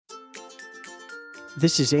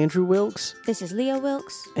This is Andrew Wilkes. This is Leah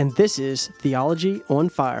Wilkes. And this is Theology on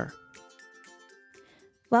Fire.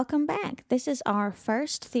 Welcome back. This is our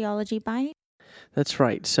first Theology Bite. That's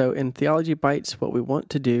right. So in Theology Bites, what we want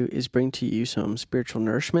to do is bring to you some spiritual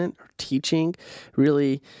nourishment or teaching.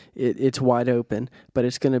 Really, it's wide open, but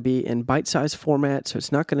it's going to be in bite-sized format, so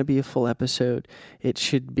it's not going to be a full episode. It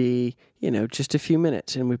should be, just a few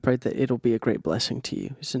minutes, and we pray that it'll be a great blessing to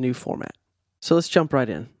you. It's a new format. So let's jump right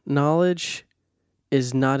in. Knowledge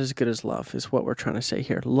is not as good as love, is what we're trying to say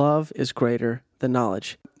here. Love is greater than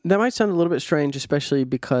knowledge. That might sound a little bit strange, especially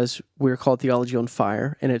because we're called Theology on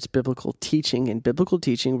Fire, and it's biblical teaching, and biblical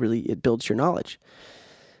teaching really, it builds your knowledge.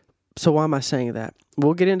 So why am I saying that?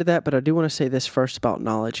 We'll get into that, but I do want to say this first about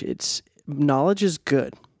knowledge. Knowledge is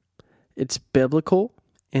good. It's biblical,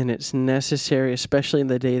 and it's necessary, especially in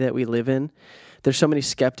the day that we live in. There's so many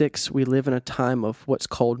skeptics. We live in a time of what's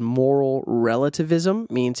called moral relativism.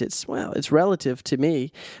 Means it's relative to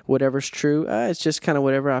me. Whatever's true, it's just kind of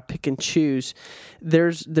whatever I pick and choose.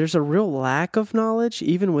 There's a real lack of knowledge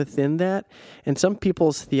even within that. And some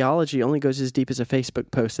people's theology only goes as deep as a Facebook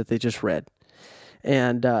post that they just read.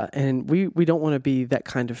 And we don't want to be that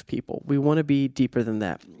kind of people. We want to be deeper than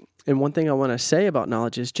that. And one thing I want to say about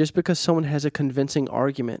knowledge is just because someone has a convincing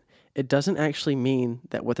argument, it doesn't actually mean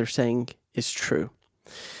that what they're saying is true.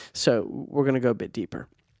 So we're going to go a bit deeper.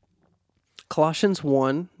 Colossians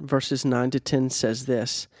 1, verses 9 to 10 says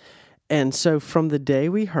this, "And so from the day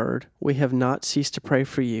we heard, we have not ceased to pray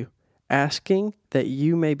for you, asking that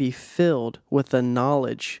you may be filled with the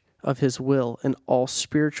knowledge of His will and all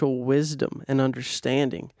spiritual wisdom and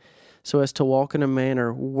understanding, so as to walk in a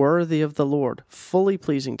manner worthy of the Lord, fully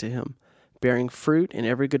pleasing to Him, bearing fruit in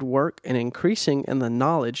every good work and increasing in the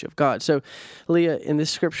knowledge of God." So, Leah, in this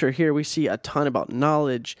scripture here, we see a ton about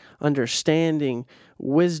knowledge, understanding,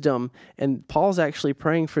 wisdom, and Paul's actually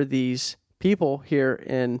praying for these people here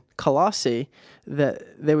in Colossae that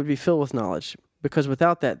they would be filled with knowledge, because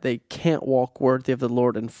without that, they can't walk worthy of the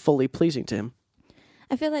Lord and fully pleasing to Him.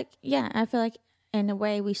 I feel like in a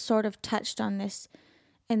way we sort of touched on this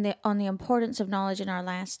on the importance of knowledge in our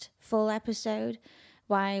last full episode.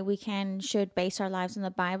 Why we should base our lives on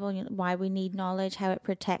the Bible, why we need knowledge, how it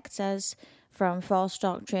protects us from false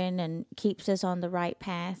doctrine and keeps us on the right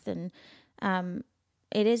path. And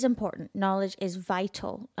it is important. Knowledge is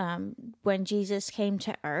vital. When Jesus came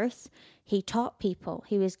to earth, He taught people.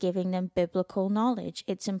 He was giving them biblical knowledge.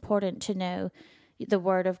 It's important to know the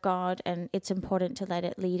Word of God, and it's important to let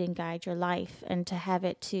it lead and guide your life, and to have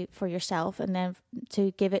it for yourself, and then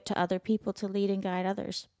to give it to other people to lead and guide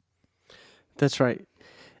others. That's right.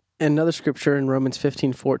 Another scripture in Romans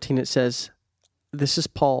 15:14, it says, this is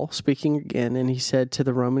Paul speaking again, and he said to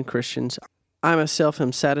the Roman Christians, "I myself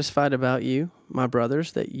am satisfied about you, my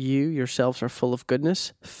brothers, that you yourselves are full of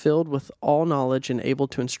goodness, filled with all knowledge, and able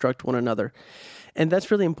to instruct one another." And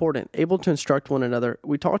that's really important, able to instruct one another.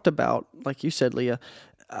 We talked about, like you said, Leah,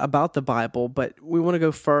 about the Bible, but we want to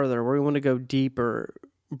go further, we want to go deeper,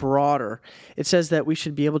 broader. It says that we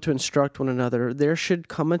should be able to instruct one another. There should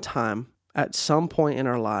come a time at some point in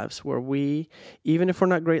our lives where we, even if we're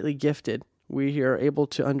not greatly gifted, we are able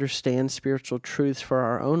to understand spiritual truths for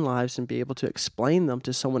our own lives and be able to explain them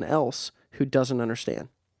to someone else who doesn't understand.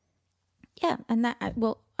 Yeah, and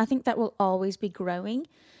I think that will always be growing.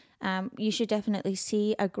 You should definitely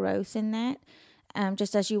see a growth in that,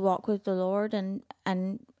 just as you walk with the Lord, and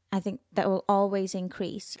I think that will always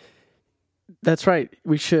increase. That's right.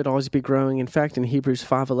 We should always be growing. In fact, in Hebrews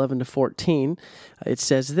 5:11 to 14, it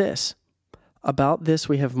says this, "About this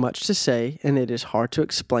we have much to say, and it is hard to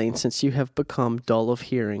explain since you have become dull of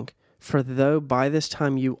hearing. For though by this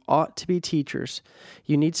time you ought to be teachers,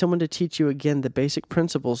 you need someone to teach you again the basic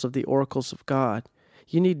principles of the oracles of God.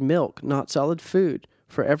 You need milk, not solid food.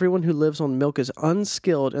 For everyone who lives on milk is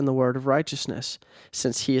unskilled in the word of righteousness,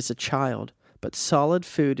 since he is a child. But solid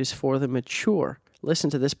food is for the mature." Listen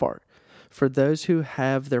to this part. "For those who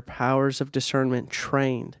have their powers of discernment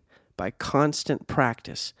trained by constant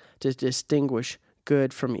practice to distinguish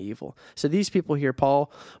good from evil." So these people here,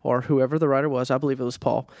 Paul, or whoever the writer was, I believe it was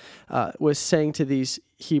Paul, was saying to these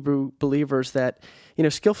Hebrew believers that,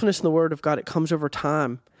 skillfulness in the word of God, it comes over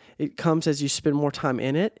time. It comes as you spend more time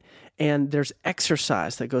in it, and there's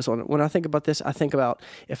exercise that goes on. When I think about this, I think about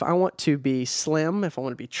if I want to be slim, if I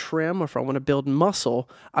want to be trim, or if I want to build muscle,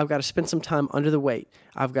 I've got to spend some time under the weight.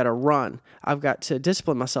 I've got to run. I've got to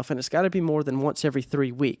discipline myself, and it's got to be more than once every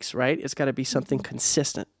 3 weeks, right? It's got to be something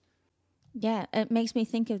consistent. Yeah, it makes me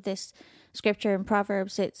think of this scripture in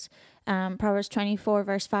Proverbs. It's Proverbs 24,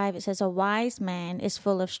 verse 5. It says, "A wise man is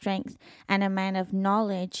full of strength, and a man of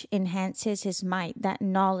knowledge enhances his might." That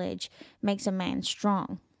knowledge makes a man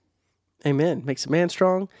strong. Amen. Makes a man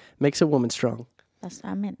strong, makes a woman strong.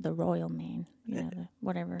 I meant the royal man,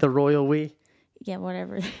 whatever. The royal we. Yeah,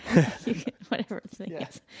 whatever. Whatever the thing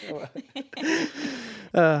is.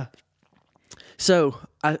 So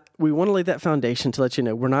we want to lay that foundation to let you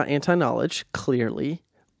know we're not anti-knowledge, clearly,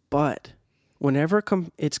 but whenever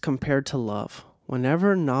it's compared to love,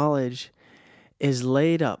 whenever knowledge is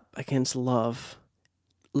laid up against love,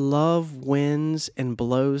 love wins and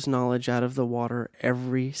blows knowledge out of the water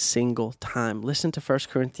every single time. Listen to 1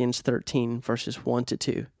 Corinthians 13, verses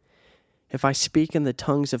 1-2. If I speak in the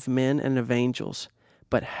tongues of men and of angels,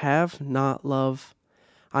 but have not love,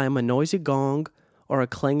 I am a noisy gong or a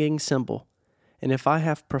clanging cymbal. And if I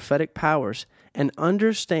have prophetic powers and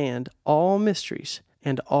understand all mysteries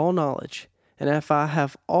and all knowledge, and if I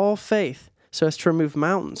have all faith so as to remove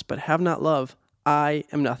mountains, but have not love, I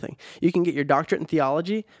am nothing. You can get your doctorate in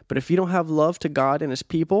theology, but if you don't have love to God and his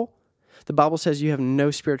people, the Bible says you have no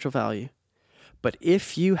spiritual value. But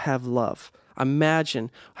if you have love, imagine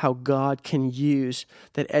how God can use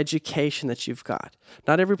that education that you've got.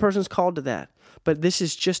 Not every person's called to that, but this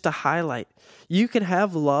is just a highlight. You can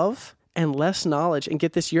have love and less knowledge, and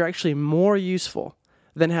get this, you're actually more useful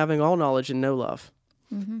than having all knowledge and no love.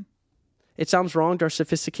 Mm-hmm. It sounds wrong to our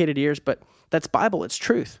sophisticated ears, but that's Bible. It's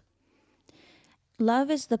truth.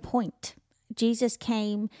 Love is the point. Jesus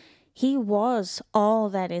came. He was all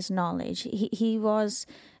that is knowledge. He was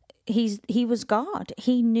God.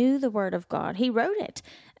 He knew the word of God. He wrote it,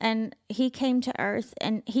 and he came to earth,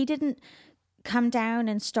 and he didn't come down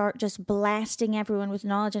and start just blasting everyone with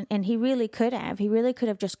knowledge. And he really could have. He really could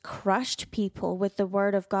have just crushed people with the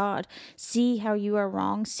word of God. See how you are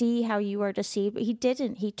wrong. See how you are deceived. But he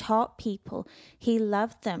didn't. He taught people. He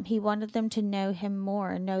loved them. He wanted them to know him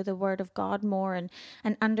more and know the word of God more and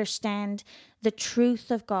understand the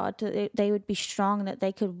truth of God, that they would be strong, that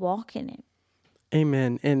they could walk in it.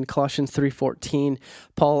 Amen. In Colossians 3:14,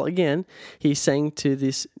 Paul, again, he's saying to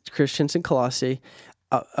these Christians in Colossae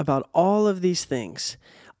about all of these things,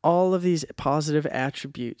 all of these positive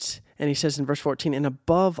attributes. And he says in verse 14, and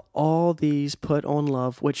above all these put on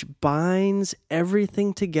love, which binds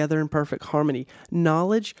everything together in perfect harmony.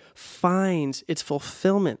 Knowledge finds its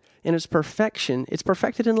fulfillment and its perfection. It's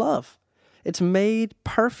perfected in love. It's made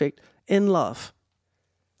perfect in love.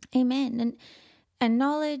 Amen. And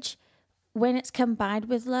knowledge, when it's combined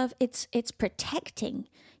with love, it's protecting.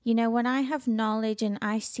 You know, when I have knowledge and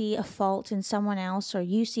I see a fault in someone else, or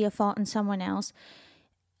you see a fault in someone else,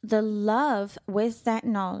 the love with that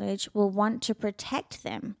knowledge will want to protect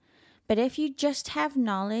them. But if you just have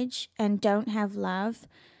knowledge and don't have love,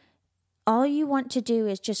 all you want to do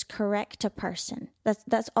is just correct a person.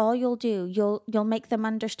 That's all you'll do. You'll make them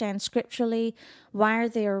understand scripturally why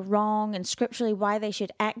they're wrong, and scripturally why they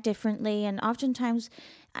should act differently. And oftentimes,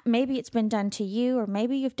 maybe it's been done to you, or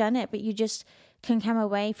maybe you've done it, but you just can come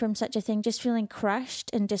away from such a thing just feeling crushed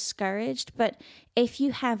and discouraged. But if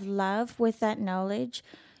you have love with that knowledge,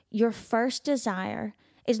 your first desire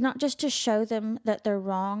is not just to show them that they're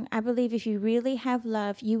wrong. I believe if you really have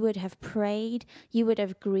love, you would have prayed, you would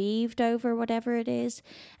have grieved over whatever it is,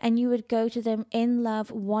 and you would go to them in love,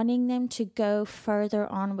 wanting them to go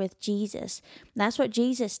further on with Jesus. That's what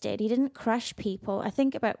Jesus did. He didn't crush people. I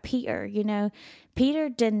think about Peter. You know, Peter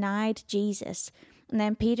denied Jesus. And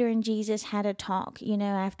then Peter and Jesus had a talk,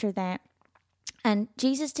 after that. And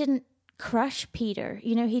Jesus didn't crush Peter.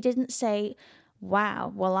 He didn't say, wow,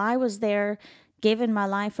 well, I was there giving my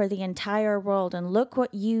life for the entire world, and look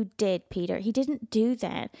what you did, Peter. He didn't do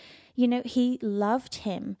that. He loved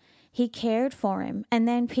him. He cared for him. And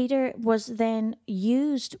then Peter was then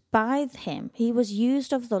used by him. He was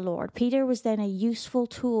used of the Lord. Peter was then a useful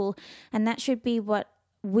tool. And that should be what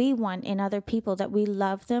we want in other people, that we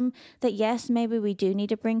love them, that yes, maybe we do need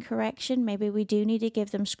to bring correction. Maybe we do need to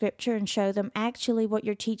give them scripture and show them actually what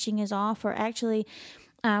you're teaching is off, or actually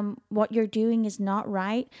what you're doing is not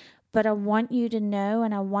right. But I want you to know,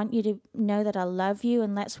 and I want you to know that I love you,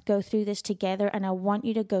 and let's go through this together. And I want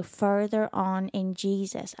you to go further on in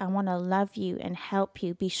Jesus. I want to love you and help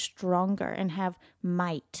you be stronger and have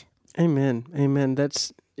might. Amen. Amen.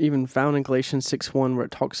 That's even found in Galatians 6:1, where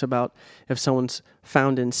it talks about if someone's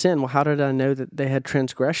found in sin, well, how did I know that they had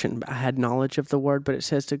transgression? I had knowledge of the word, but it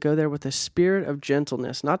says to go there with a spirit of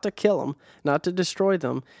gentleness, not to kill them, not to destroy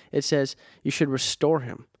them. It says you should restore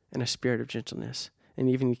him in a spirit of gentleness. And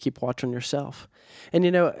even you keep watch on yourself.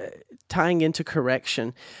 And, tying into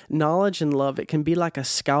correction, knowledge and love, it can be like a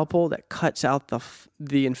scalpel that cuts out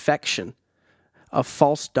the infection of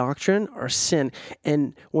false doctrine or sin.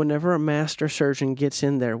 And whenever a master surgeon gets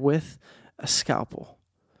in there with a scalpel,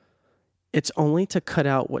 It's only to cut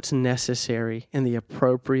out what's necessary in the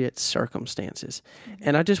appropriate circumstances.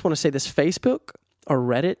 And I just want to say this, Facebook or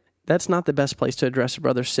Reddit, that's not the best place to address a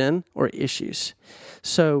brother's sin or issues.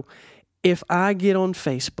 So if I get on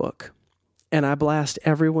Facebook and I blast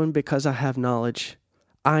everyone because I have knowledge,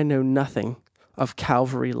 I know nothing of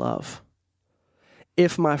Calvary love.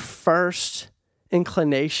 If my first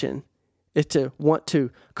inclination is to want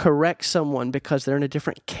to correct someone because they're in a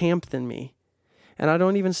different camp than me, and I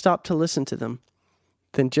don't even stop to listen to them,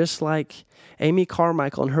 then just like Amy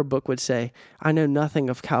Carmichael in her book would say, I know nothing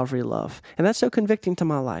of Calvary love. And that's so convicting to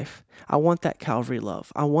my life. I want that Calvary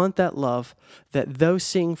love. I want that love that though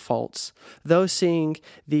seeing faults, though seeing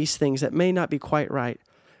these things that may not be quite right,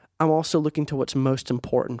 I'm also looking to what's most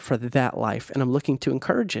important for that life, and I'm looking to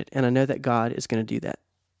encourage it. And I know that God is going to do that.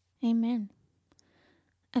 Amen.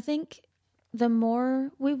 I think the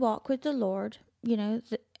more we walk with the Lord,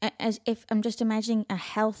 as if I'm just imagining a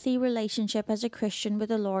healthy relationship as a Christian with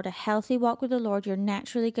the Lord, a healthy walk with the Lord, you're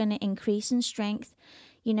naturally going to increase in strength.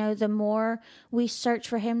 The more we search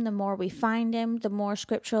for Him, the more we find Him, the more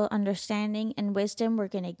scriptural understanding and wisdom we're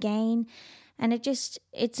going to gain. And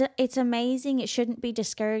it's amazing. It shouldn't be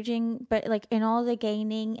discouraging, but like in all the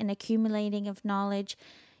gaining and accumulating of knowledge,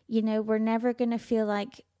 we're never going to feel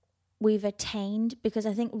like we've attained, because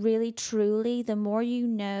I think really, truly, the more you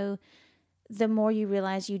know, the more you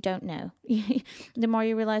realize you don't know. The more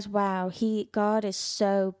you realize, wow, God is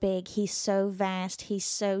so big. He's so vast. He's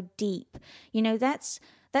so deep.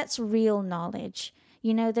 That's real knowledge.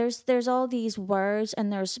 There's all these words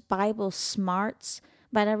and there's Bible smarts,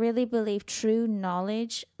 but I really believe true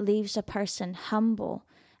knowledge leaves a person humble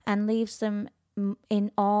and leaves them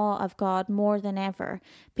in awe of God more than ever.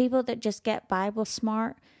 People that just get Bible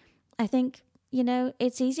smart, I think,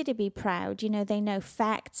 it's easy to be proud. They know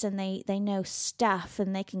facts and they know stuff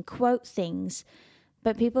and they can quote things.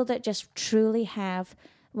 But people that just truly have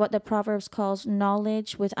what the Proverbs calls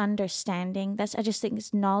knowledge with understanding, I just think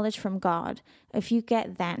it's knowledge from God. If you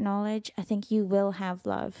get that knowledge, I think you will have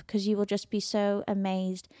love, because you will just be so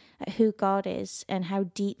amazed at who God is and how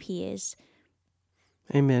deep He is.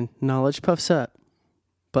 Amen. Knowledge puffs up,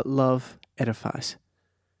 but love edifies.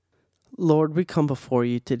 Lord, we come before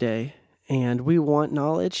you today, and we want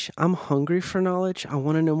knowledge. I'm hungry for knowledge. I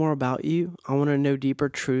want to know more about you. I want to know deeper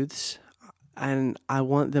truths, and I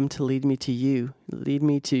want them to lead me to you. Lead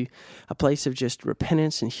me to a place of just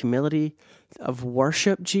repentance and humility, of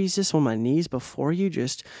worship, Jesus, on my knees before you,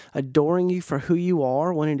 just adoring you for who you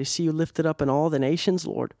are, wanting to see you lifted up in all the nations,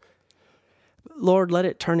 Lord. Lord, let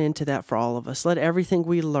it turn into that for all of us. Let everything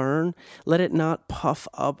we learn, let it not puff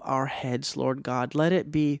up our heads, Lord God. Let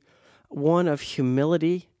it be one of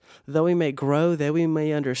humility. Though we may grow, though we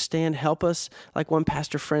may understand, help us, like one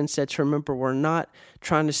pastor friend said, to remember we're not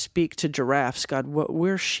trying to speak to giraffes, God.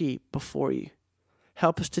 We're sheep before you.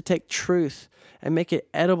 Help us to take truth and make it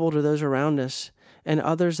edible to those around us and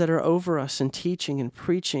others that are over us, and teaching and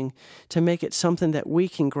preaching, to make it something that we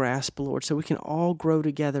can grasp, Lord, so we can all grow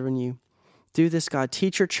together in you. Do this, God.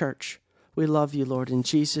 Teach your church. We love you, Lord. In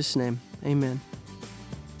Jesus' name, amen.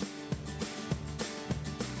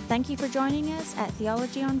 Thank you for joining us at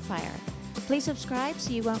Theology on Fire. Please subscribe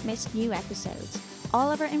so you won't miss new episodes.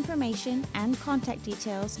 All of our information and contact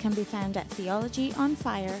details can be found at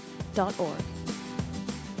theologyonfire.org.